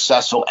more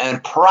successful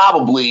and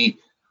probably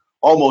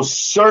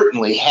almost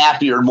certainly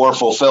happier and more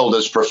fulfilled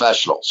as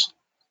professionals.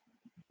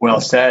 Well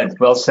said.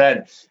 Well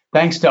said.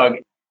 Thanks, Doug.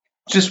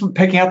 Just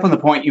picking up on the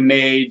point you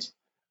made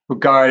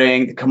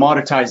regarding the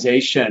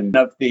commoditization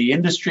of the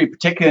industry,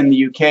 particularly in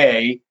the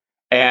UK,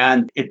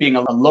 and it being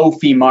a low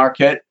fee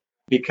market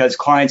because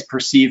clients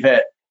perceive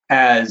it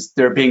as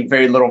there being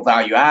very little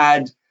value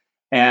add.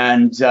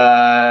 And, it's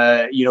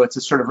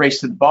a sort of race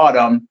to the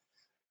bottom.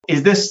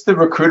 Is this the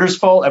recruiter's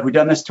fault? Have we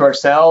done this to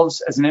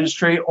ourselves as an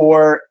industry?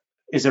 Or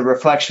is it a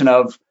reflection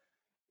of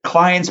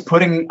clients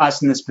putting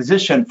us in this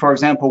position, for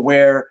example,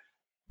 where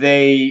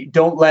they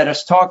don't let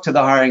us talk to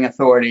the hiring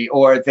authority,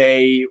 or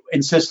they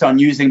insist on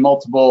using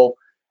multiple,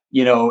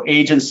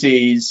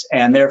 agencies,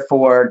 and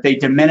therefore they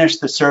diminish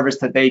the service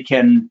that they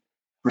can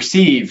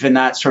receive in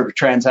that sort of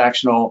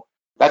transactional?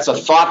 That's a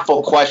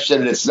thoughtful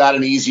question, and it's not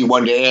an easy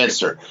one to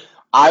answer.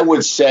 I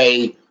would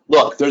say,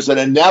 look, there's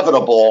a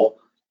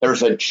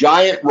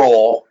giant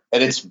role,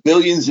 and it's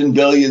billions and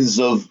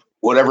billions of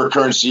whatever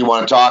currency you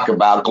want to talk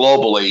about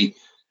globally,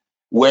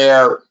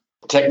 where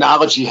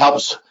technology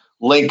helps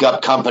link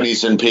up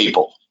companies and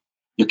people.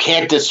 You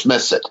can't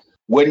dismiss it.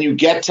 When you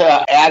get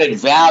to added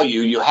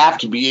value, you have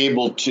to be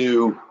able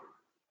to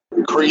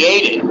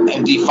create it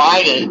and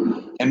define it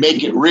and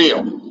make it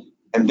real.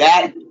 And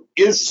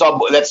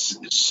that's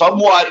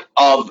somewhat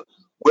of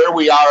where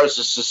we are as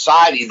a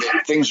society,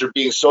 that things are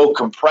being so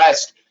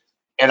compressed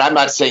and I'm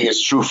not saying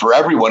it's true for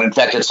everyone. In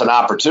fact, it's an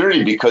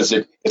opportunity because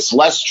it's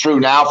less true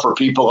now for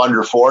people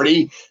under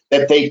 40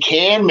 that they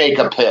can make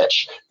a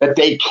pitch, that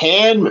they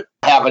can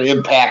have an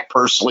impact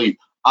personally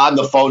on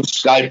the phone,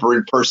 Skype, or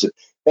in person,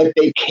 that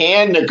they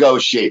can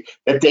negotiate,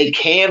 that they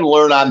can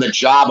learn on the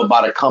job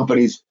about a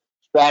company's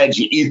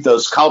strategy,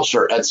 ethos,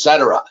 culture,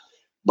 etc.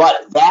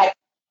 But that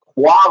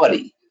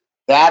quality,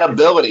 that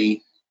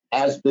ability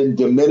has been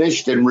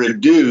diminished and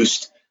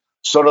reduced,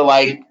 sort of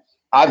like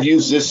I've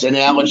used this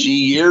analogy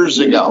years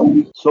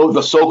ago. So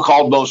the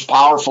so-called most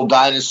powerful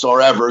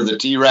dinosaur ever, the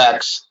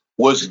T-Rex,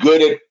 was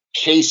good at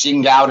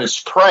chasing down its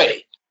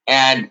prey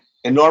and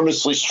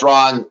enormously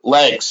strong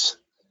legs.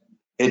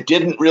 It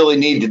didn't really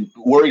need to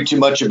worry too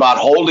much about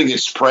holding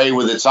its prey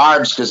with its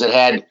arms because it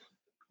had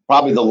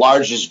probably the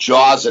largest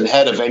jaws and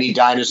head of any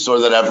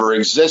dinosaur that ever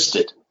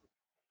existed.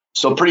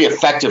 So pretty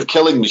effective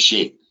killing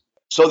machine.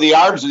 So the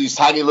arms are these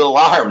tiny little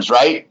arms,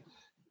 right?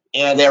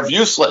 And they're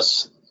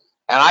useless.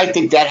 And I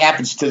think that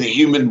happens to the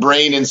human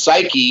brain and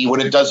psyche when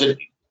it doesn't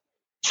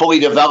fully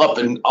develop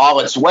in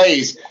all its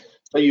ways.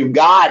 So you've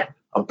got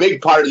a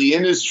big part of the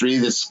industry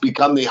that's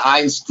become the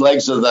hind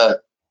legs of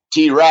the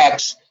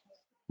T-Rex,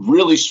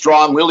 really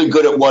strong, really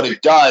good at what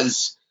it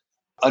does,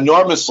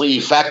 enormously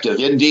effective.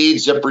 Indeed,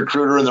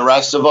 ZipRecruiter and the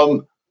rest of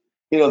them,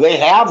 they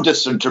have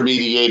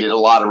disintermediated a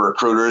lot of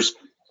recruiters,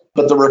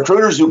 but the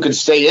recruiters who can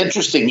stay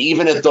interesting,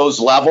 even at those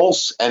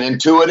levels, and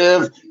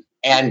intuitive,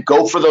 and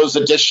go for those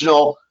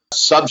additional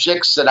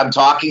subjects that I'm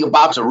talking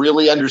about to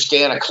really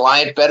understand a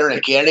client better and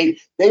a candidate,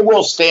 they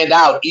will stand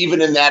out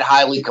even in that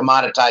highly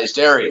commoditized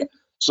area.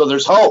 So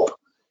there's hope.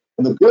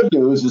 And the good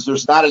news is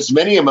there's not as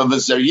many of them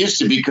as there used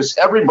to be because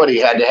everybody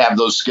had to have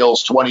those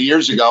skills 20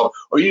 years ago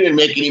or you didn't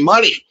make any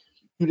money.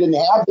 You didn't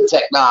have the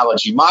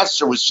technology.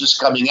 Monster was just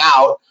coming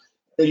out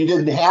and you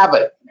didn't have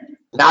it.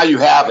 Now you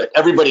have it.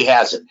 Everybody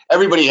has it.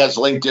 Everybody has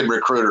LinkedIn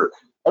Recruiter.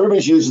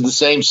 Everybody's using the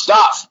same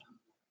stuff.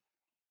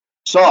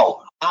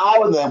 So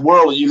how in the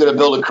world are you going to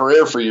build a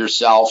career for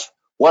yourself?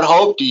 What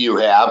hope do you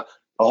have?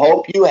 The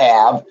hope you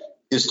have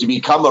is to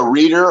become a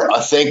reader,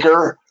 a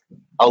thinker,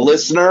 a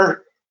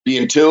listener, be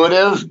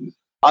intuitive,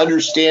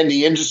 understand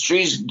the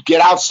industries,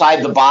 get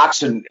outside the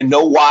box and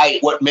know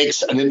what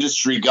makes an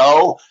industry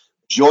go.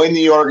 Join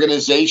the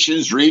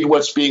organizations, read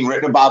what's being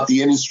written about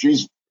the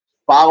industries,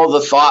 follow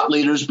the thought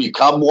leaders,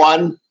 become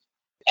one,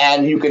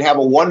 and you can have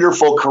a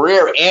wonderful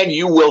career and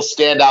you will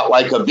stand out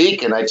like a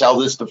beacon. I tell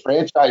this to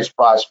franchise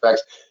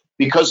prospects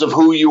because of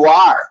who you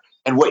are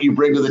and what you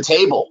bring to the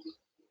table.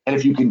 And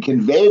if you can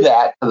convey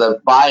that to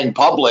the buying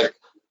public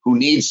who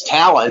needs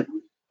talent,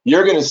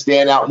 you're going to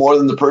stand out more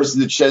than the person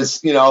that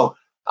says,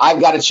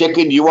 I've got a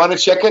chicken. You want a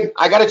chicken?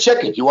 I got a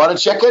chicken. You want a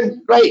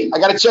chicken? Great. I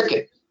got a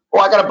chicken. Oh,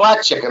 I got a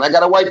black chicken. I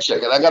got a white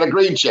chicken. I got a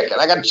green chicken.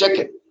 I got a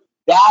chicken.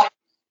 That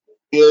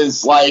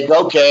is like,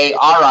 okay,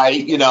 all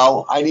right,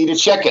 I need a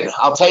chicken.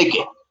 I'll take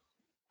it.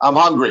 I'm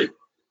hungry.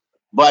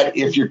 But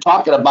if you're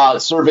talking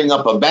about serving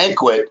up a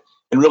banquet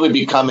and really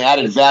become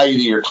added value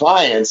to your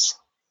clients,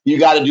 you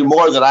got to do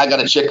more than I got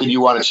a chicken. You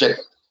want a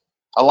chicken?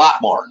 A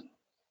lot more.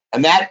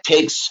 And that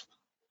takes,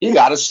 you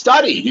got to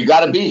study. You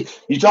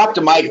talk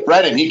to Mike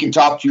Brennan. He can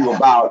talk to you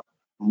about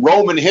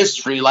Roman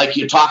history like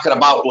you're talking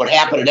about what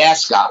happened at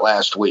Ascot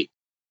last week.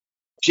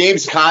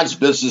 James Caan's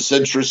business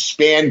interests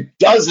span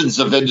dozens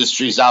of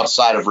industries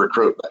outside of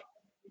recruitment.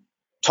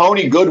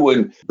 Tony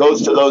Goodwin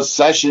goes to those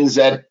sessions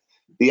at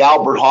the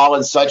Albert Hall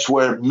and such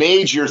where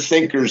major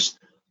thinkers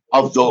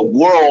of the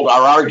world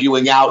are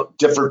arguing out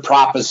different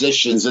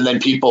propositions and then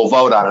people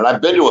vote on it.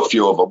 I've been to a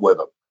few of them with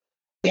him.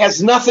 It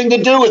has nothing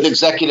to do with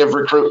executive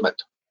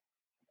recruitment.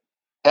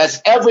 It has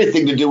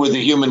everything to do with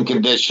the human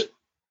condition.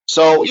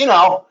 So,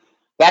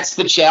 that's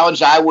the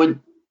challenge I would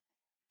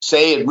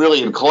say, and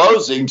really in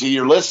closing to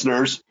your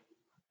listeners,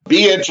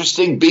 be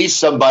interesting, be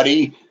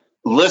somebody,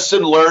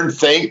 listen, learn,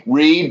 think,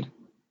 read,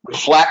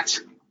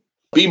 reflect,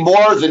 be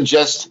more than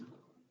just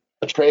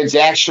a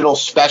transactional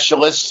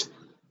specialist,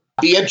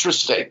 be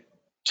interesting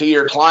to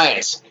your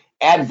clients,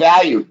 add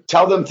value,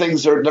 tell them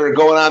things that are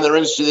going on in their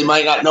industry they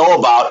might not know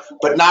about,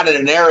 but not in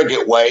an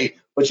arrogant way,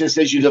 but just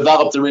as you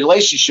develop the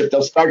relationship,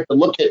 they'll start to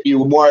look at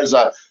you more as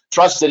a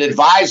trusted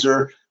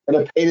advisor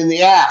than a pain in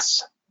the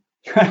ass.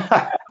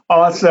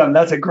 Awesome.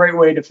 That's a great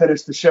way to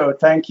finish the show.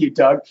 Thank you,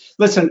 Doug.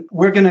 Listen,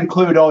 we're going to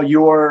include all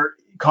your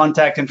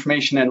contact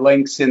information and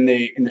links in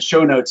the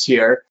show notes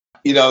here.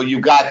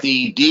 You've got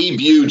the D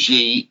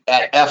Bugie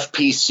at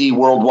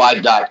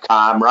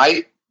fpcworldwide.com,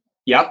 right?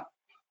 Yep.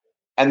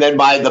 And then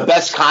the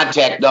best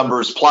contact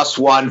number is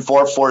 +1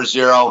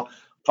 440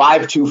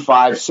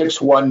 525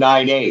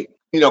 6198.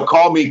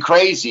 Call me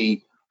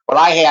crazy, but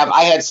I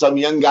had some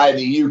young guy in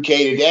the UK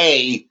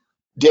today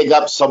dig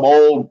up some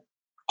old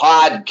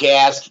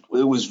podcast.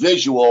 It was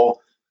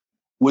visual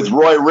with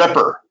Roy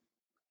Ripper.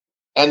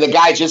 And the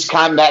guy just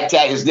contacted,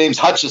 his name's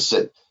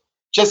Hutchison,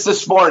 just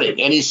this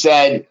morning. And he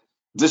said,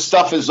 this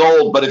stuff is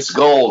old, but it's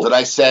gold. And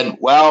I said,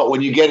 well,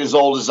 when you get as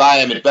old as I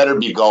am, it better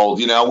be gold.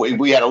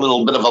 We had a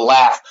little bit of a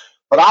laugh.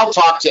 But I'll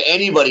talk to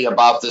anybody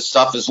about this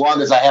stuff as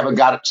long as I haven't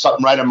got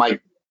something right on my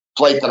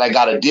plate that I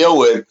got to deal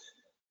with.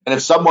 And And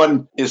if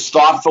someone is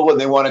thoughtful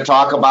and they want to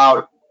talk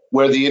about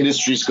where the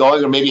industry's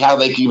going, or maybe how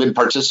they can even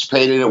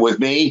participate in it with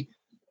me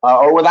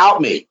or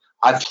without me.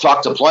 I've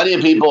talked to plenty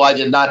of people I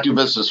did not do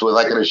business with,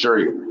 I can assure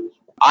you.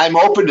 I'm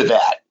open to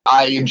that.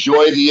 I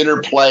enjoy the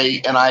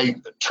interplay, and I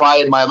try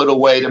in my little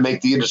way to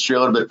make the industry a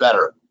little bit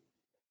better.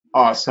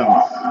 Awesome.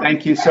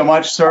 Thank you so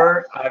much,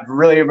 sir. I've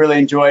really, really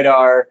enjoyed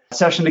our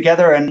session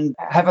together, and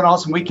have an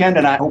awesome weekend.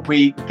 And I hope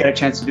we get a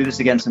chance to do this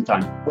again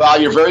sometime.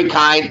 Well, you're very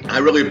kind. I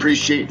really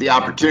appreciate the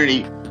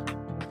opportunity.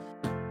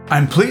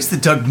 I'm pleased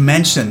that Doug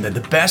mentioned that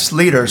the best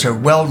leaders are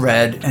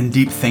well-read and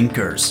deep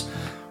thinkers,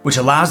 which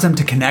allows them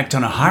to connect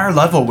on a higher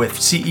level with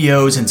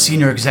CEOs and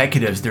senior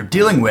executives they're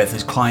dealing with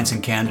as clients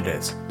and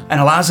candidates,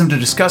 and allows them to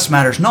discuss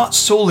matters not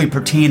solely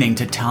pertaining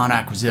to talent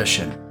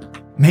acquisition.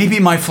 Maybe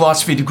my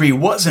philosophy degree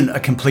wasn't a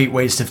complete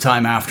waste of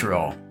time after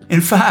all.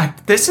 In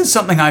fact, this is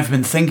something I've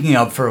been thinking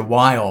of for a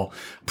while,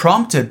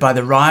 prompted by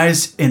the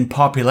rise in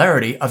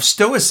popularity of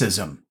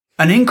Stoicism.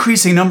 An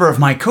increasing number of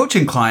my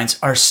coaching clients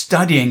are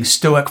studying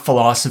Stoic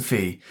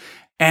philosophy,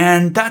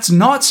 and that's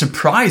not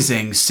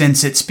surprising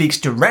since it speaks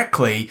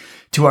directly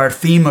to our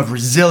theme of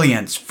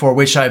resilience, for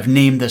which I've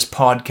named this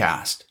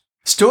podcast.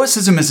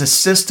 Stoicism is a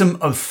system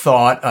of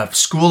thought, a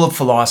school of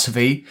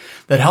philosophy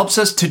that helps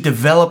us to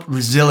develop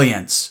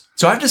resilience.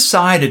 So I've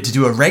decided to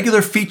do a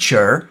regular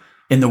feature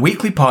in the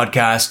weekly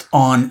podcast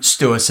on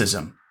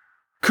Stoicism.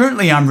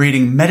 Currently, I'm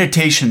reading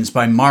Meditations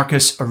by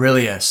Marcus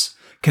Aurelius,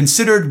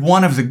 considered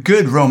one of the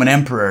good Roman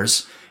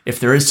emperors, if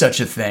there is such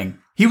a thing.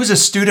 He was a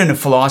student of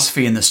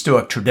philosophy in the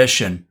Stoic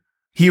tradition.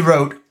 He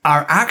wrote,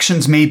 "Our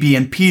actions may be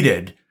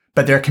impeded,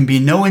 but there can be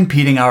no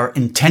impeding our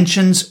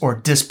intentions or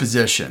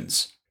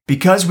dispositions,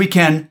 because we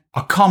can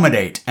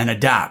accommodate and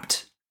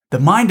adapt. The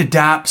mind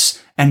adapts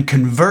and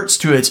converts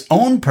to its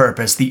own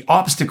purpose the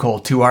obstacle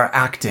to our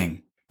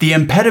acting. The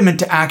impediment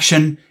to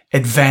action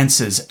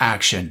advances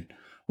action.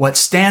 What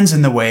stands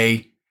in the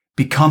way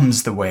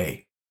becomes the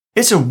way."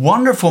 It's a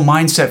wonderful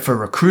mindset for a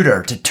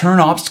recruiter to turn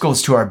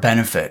obstacles to our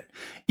benefit,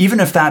 even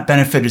if that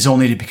benefit is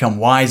only to become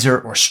wiser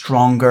or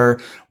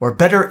stronger or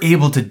better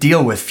able to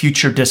deal with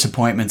future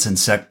disappointments and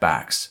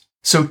setbacks.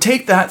 So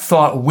take that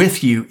thought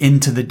with you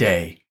into the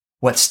day.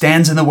 What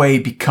stands in the way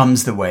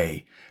becomes the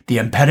way. The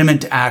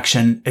impediment to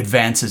action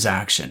advances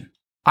action.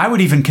 I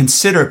would even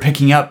consider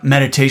picking up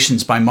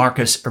Meditations by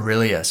Marcus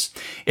Aurelius.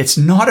 It's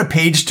not a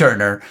page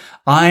turner.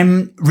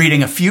 I'm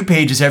reading a few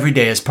pages every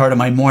day as part of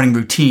my morning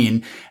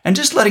routine and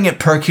just letting it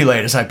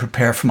percolate as I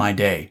prepare for my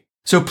day.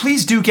 So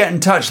please do get in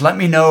touch. Let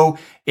me know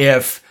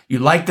if you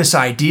like this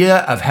idea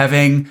of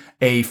having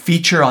a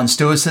feature on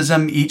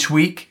Stoicism each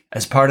week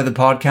as part of the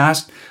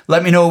podcast.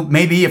 Let me know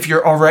maybe if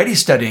you're already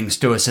studying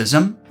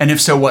Stoicism, and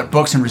if so, what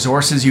books and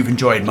resources you've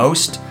enjoyed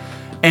most.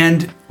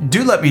 And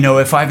do let me know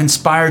if I've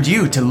inspired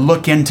you to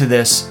look into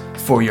this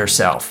for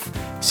yourself.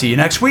 See you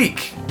next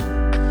week.